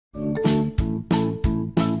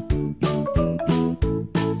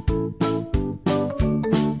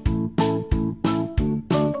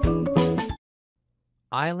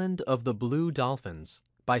Island of the Blue Dolphins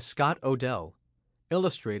by Scott Odell.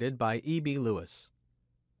 Illustrated by E.B. Lewis.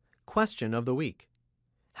 Question of the week: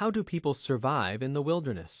 how do people survive in the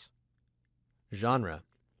wilderness? Genre: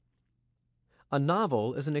 a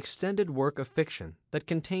novel is an extended work of fiction that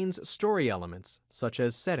contains story elements such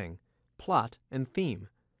as setting, plot, and theme.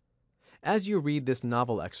 As you read this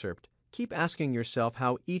novel excerpt, keep asking yourself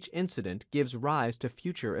how each incident gives rise to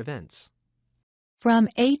future events. From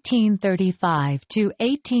 1835 to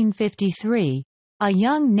 1853, a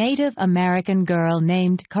young Native American girl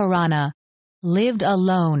named Karana lived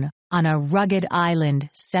alone on a rugged island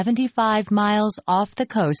 75 miles off the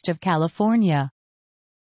coast of California.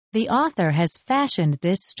 The author has fashioned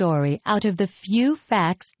this story out of the few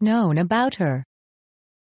facts known about her.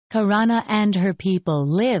 Karana and her people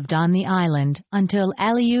lived on the island until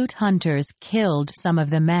Aleut hunters killed some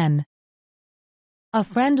of the men. A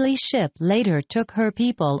friendly ship later took her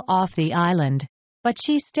people off the island, but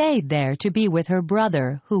she stayed there to be with her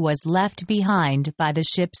brother, who was left behind by the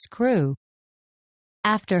ship's crew.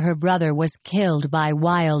 After her brother was killed by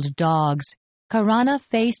wild dogs, Karana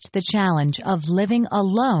faced the challenge of living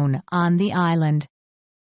alone on the island.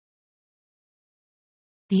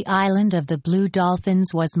 The island of the Blue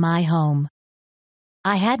Dolphins was my home.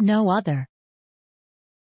 I had no other.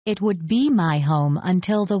 It would be my home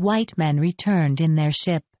until the white men returned in their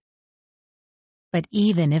ship. But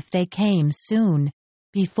even if they came soon,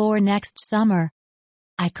 before next summer,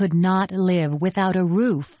 I could not live without a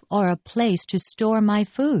roof or a place to store my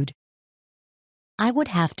food. I would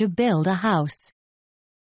have to build a house.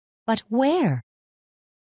 But where?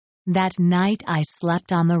 That night I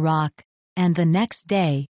slept on the rock, and the next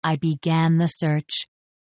day I began the search.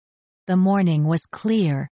 The morning was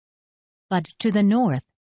clear, but to the north,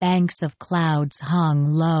 banks of clouds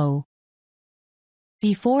hung low.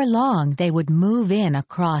 Before long they would move in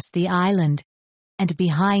across the island, and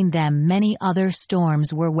behind them many other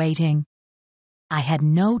storms were waiting. I had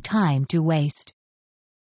no time to waste.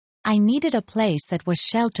 I needed a place that was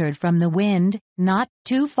sheltered from the wind, not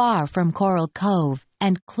too far from Coral Cove,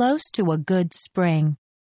 and close to a good spring.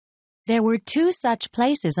 There were two such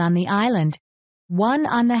places on the island, one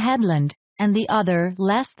on the headland and the other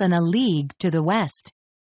less than a league to the west.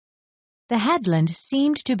 The headland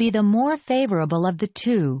seemed to be the more favorable of the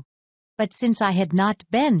two, but since I had not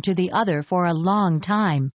been to the other for a long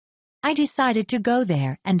time, I decided to go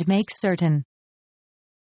there and make certain.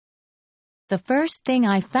 The first thing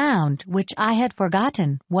I found, which I had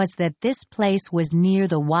forgotten, was that this place was near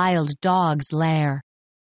the wild dog's lair.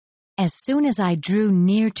 As soon as I drew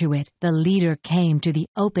near to it, the leader came to the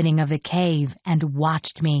opening of the cave and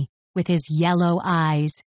watched me with his yellow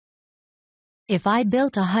eyes. If I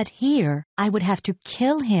built a hut here, I would have to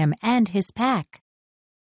kill him and his pack.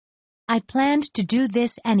 I planned to do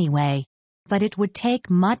this anyway, but it would take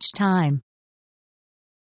much time.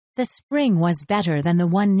 The spring was better than the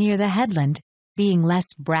one near the headland, being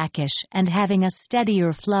less brackish and having a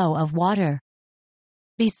steadier flow of water.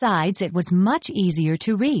 Besides, it was much easier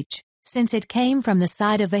to reach, since it came from the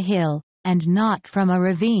side of a hill and not from a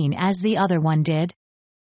ravine as the other one did.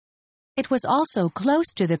 It was also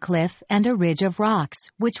close to the cliff and a ridge of rocks,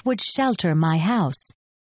 which would shelter my house.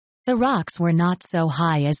 The rocks were not so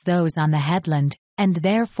high as those on the headland, and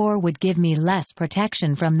therefore would give me less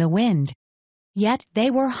protection from the wind. Yet they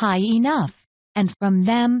were high enough, and from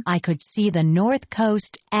them I could see the north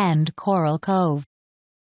coast and Coral Cove.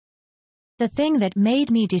 The thing that made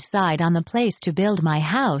me decide on the place to build my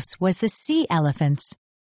house was the sea elephants.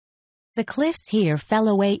 The cliffs here fell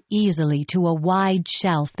away easily to a wide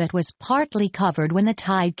shelf that was partly covered when the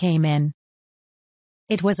tide came in.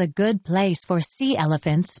 It was a good place for sea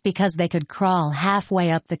elephants because they could crawl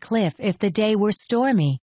halfway up the cliff if the day were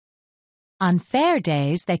stormy. On fair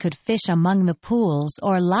days, they could fish among the pools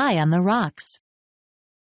or lie on the rocks.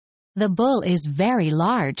 The bull is very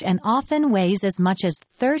large and often weighs as much as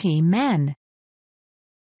 30 men.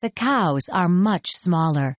 The cows are much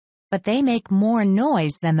smaller, but they make more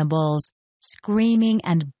noise than the bulls, screaming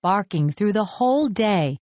and barking through the whole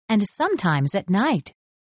day, and sometimes at night.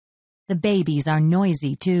 The babies are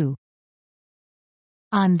noisy too.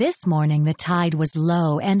 On this morning the tide was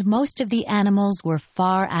low and most of the animals were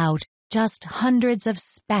far out, just hundreds of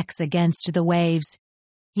specks against the waves.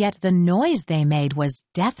 Yet the noise they made was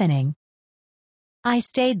deafening. I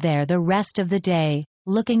stayed there the rest of the day,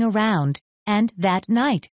 looking around, and that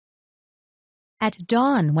night. At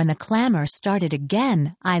dawn, when the clamor started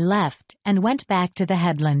again, I left and went back to the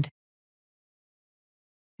headland.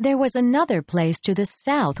 There was another place to the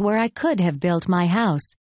south where I could have built my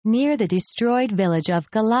house, near the destroyed village of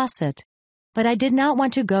Galasset, but I did not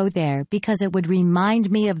want to go there because it would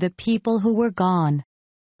remind me of the people who were gone.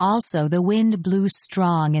 Also, the wind blew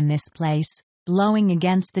strong in this place, blowing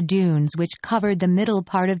against the dunes which covered the middle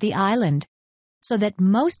part of the island, so that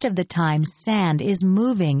most of the time sand is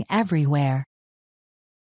moving everywhere.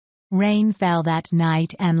 Rain fell that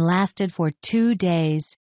night and lasted for 2 days.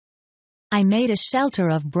 I made a shelter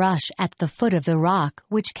of brush at the foot of the rock,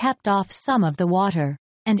 which kept off some of the water,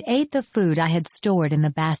 and ate the food I had stored in the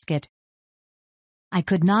basket. I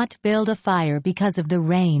could not build a fire because of the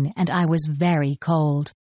rain, and I was very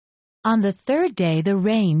cold. On the 3rd day the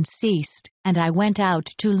rain ceased, and I went out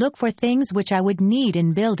to look for things which I would need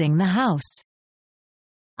in building the house.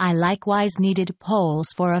 I likewise needed poles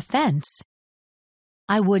for a fence.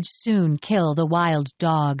 I would soon kill the wild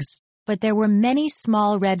dogs, but there were many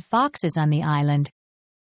small red foxes on the island.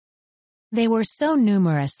 They were so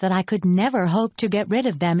numerous that I could never hope to get rid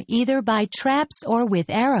of them either by traps or with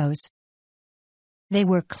arrows. They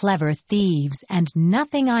were clever thieves, and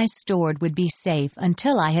nothing I stored would be safe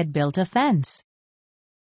until I had built a fence.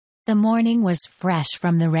 The morning was fresh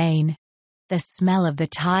from the rain. The smell of the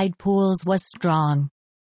tide pools was strong.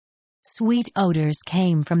 Sweet odors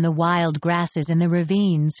came from the wild grasses in the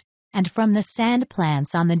ravines and from the sand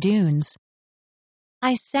plants on the dunes.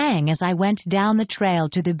 I sang as I went down the trail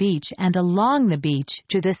to the beach and along the beach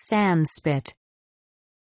to the sand spit.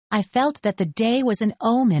 I felt that the day was an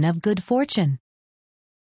omen of good fortune.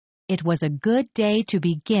 It was a good day to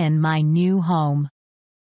begin my new home.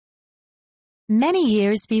 Many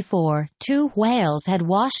years before, 2 whales had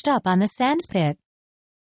washed up on the sandspit.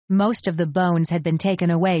 Most of the bones had been taken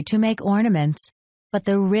away to make ornaments, but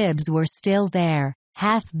the ribs were still there,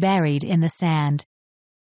 half buried in the sand.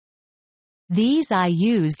 These I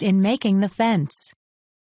used in making the fence.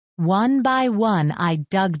 One by one I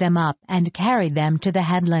dug them up and carried them to the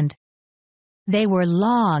headland. They were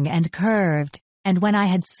long and curved, and when I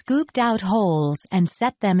had scooped out holes and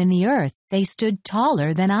set them in the earth, they stood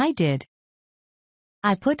taller than I did.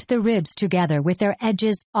 I put the ribs together with their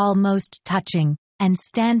edges almost touching and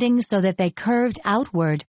standing so that they curved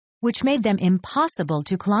outward, which made them impossible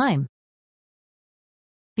to climb.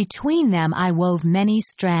 Between them I wove many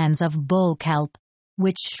strands of bull kelp,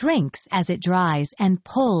 which shrinks as it dries and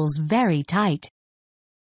pulls very tight.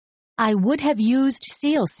 I would have used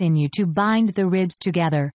seal sinew to bind the ribs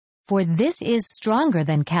together, for this is stronger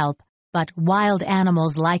than kelp, but wild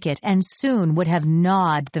animals like it and soon would have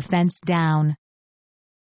gnawed the fence down.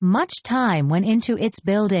 Much time went into its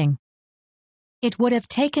building. It would have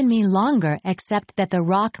taken me longer except that the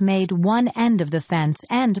rock made one end of the fence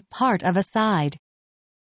and part of a side.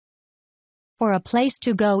 For a place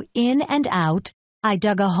to go in and out, I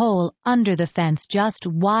dug a hole under the fence just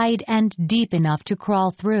wide and deep enough to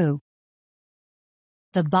crawl through.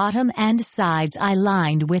 The bottom and sides I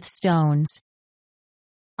lined with stones.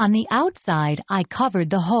 On the outside, I covered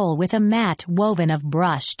the hole with a mat woven of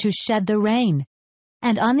brush to shed the rain,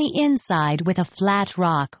 and on the inside with a flat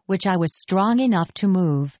rock which I was strong enough to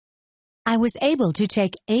move. I was able to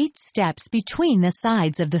take 8 steps between the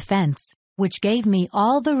sides of the fence, which gave me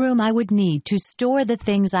all the room I would need to store the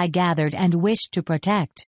things I gathered and wished to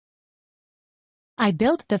protect. I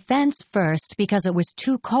built the fence first because it was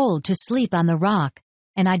too cold to sleep on the rock,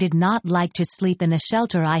 and I did not like to sleep in the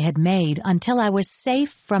shelter I had made until I was safe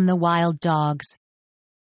from the wild dogs.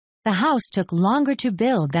 The house took longer to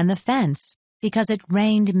build than the fence, because it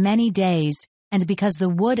rained many days, and because the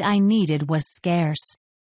wood I needed was scarce.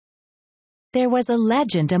 There was a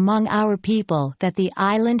legend among our people that the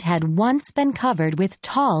island had once been covered with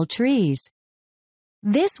tall trees.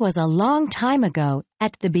 This was a long time ago,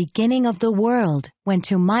 at the beginning of the world, when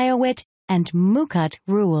Tumayawit and Mukut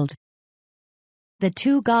ruled. The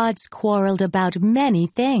 2 gods quarreled about many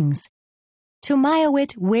things.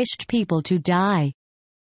 Tumayawit wished people to die.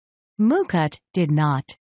 Mukut did not.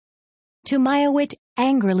 Tumayawit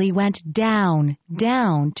angrily went down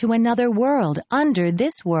to another world under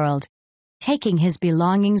this world, taking his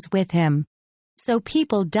belongings with him, so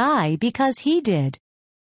people die because he did.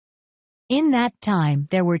 In that time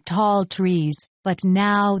there were tall trees, but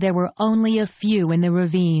now there were only a few in the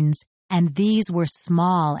ravines, and these were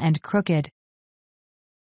small and crooked.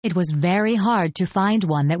 It was very hard to find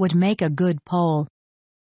one that would make a good pole.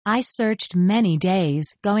 I searched many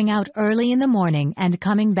days, going out early in the morning and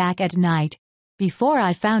coming back at night, before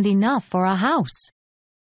I found enough for a house.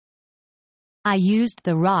 I used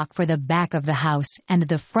the rock for the back of the house, and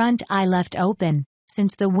the front I left open,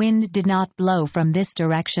 since the wind did not blow from this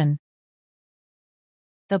direction.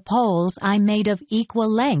 The poles I made of equal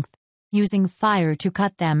length, using fire to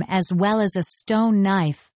cut them as well as a stone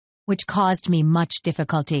knife, which caused me much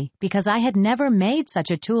difficulty because I had never made such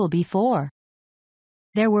a tool before.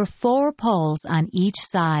 There were 4 poles on each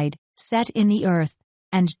side, set in the earth,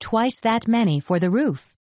 and twice that many for the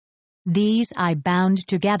roof. These I bound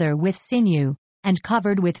together with sinew and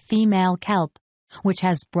covered with female kelp, which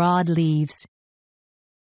has broad leaves.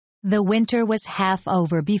 The winter was half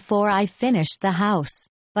over before I finished the house,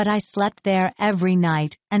 but I slept there every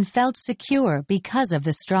night and felt secure because of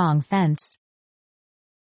the strong fence.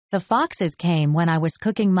 The foxes came when I was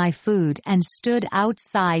cooking my food and stood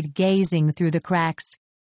outside gazing through the cracks,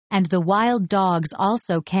 and the wild dogs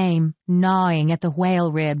also came, gnawing at the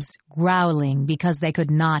whale ribs, growling because they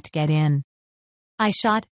could not get in. I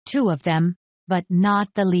shot 2 of them, but not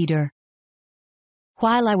the leader.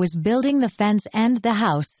 While I was building the fence and the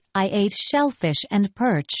house, I ate shellfish and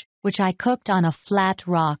perch, which I cooked on a flat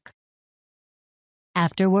rock.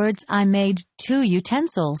 Afterwards, I made 2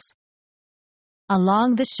 utensils.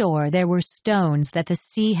 Along the shore there were stones that the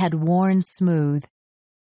sea had worn smooth.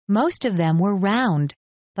 Most of them were round,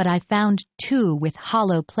 but I found 2 with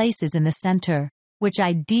hollow places in the center, which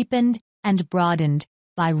I deepened and broadened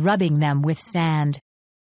by rubbing them with sand.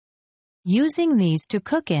 Using these to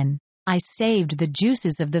cook in, I saved the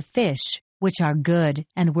juices of the fish, which are good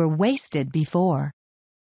and were wasted before.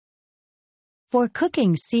 For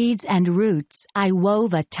cooking seeds and roots, I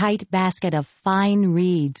wove a tight basket of fine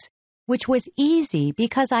reeds, which was easy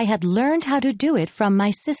because I had learned how to do it from my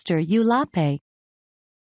sister Eulape.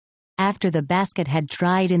 After the basket had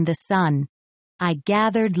dried in the sun, I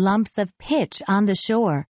gathered lumps of pitch on the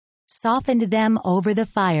shore, softened them over the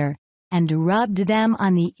fire, and rubbed them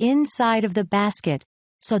on the inside of the basket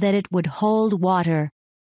so that it would hold water.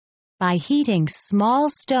 By heating small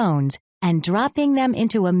stones and dropping them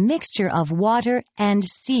into a mixture of water and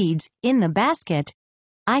seeds in the basket,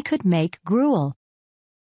 I could make gruel.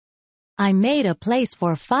 I made a place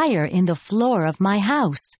for fire in the floor of my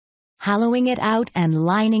house, hollowing it out and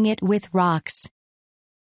lining it with rocks.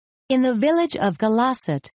 In the village of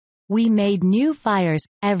Galasset, we made new fires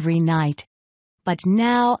every night, but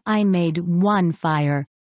now I made 1 fire,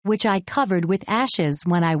 which I covered with ashes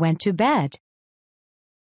when I went to bed.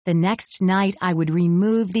 The next night I would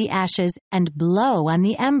remove the ashes and blow on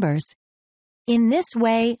the embers. In this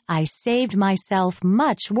way, I saved myself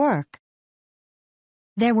much work.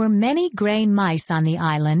 There were many gray mice on the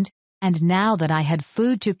island, and now that I had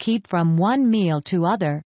food to keep from one meal to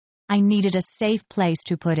other, I needed a safe place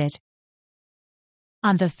to put it.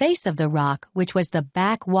 On the face of the rock, which was the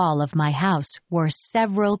back wall of my house, were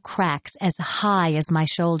several cracks as high as my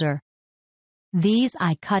shoulder. These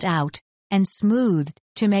I cut out and smoothed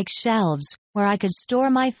to make shelves where I could store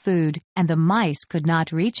my food and the mice could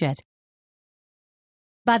not reach it.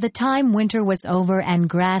 By the time winter was over and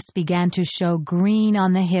grass began to show green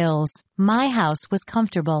on the hills, my house was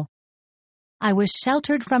comfortable. I was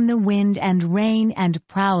sheltered from the wind and rain and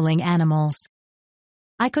prowling animals.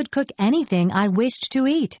 I could cook anything I wished to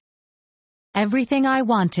eat. Everything I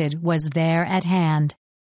wanted was there at hand.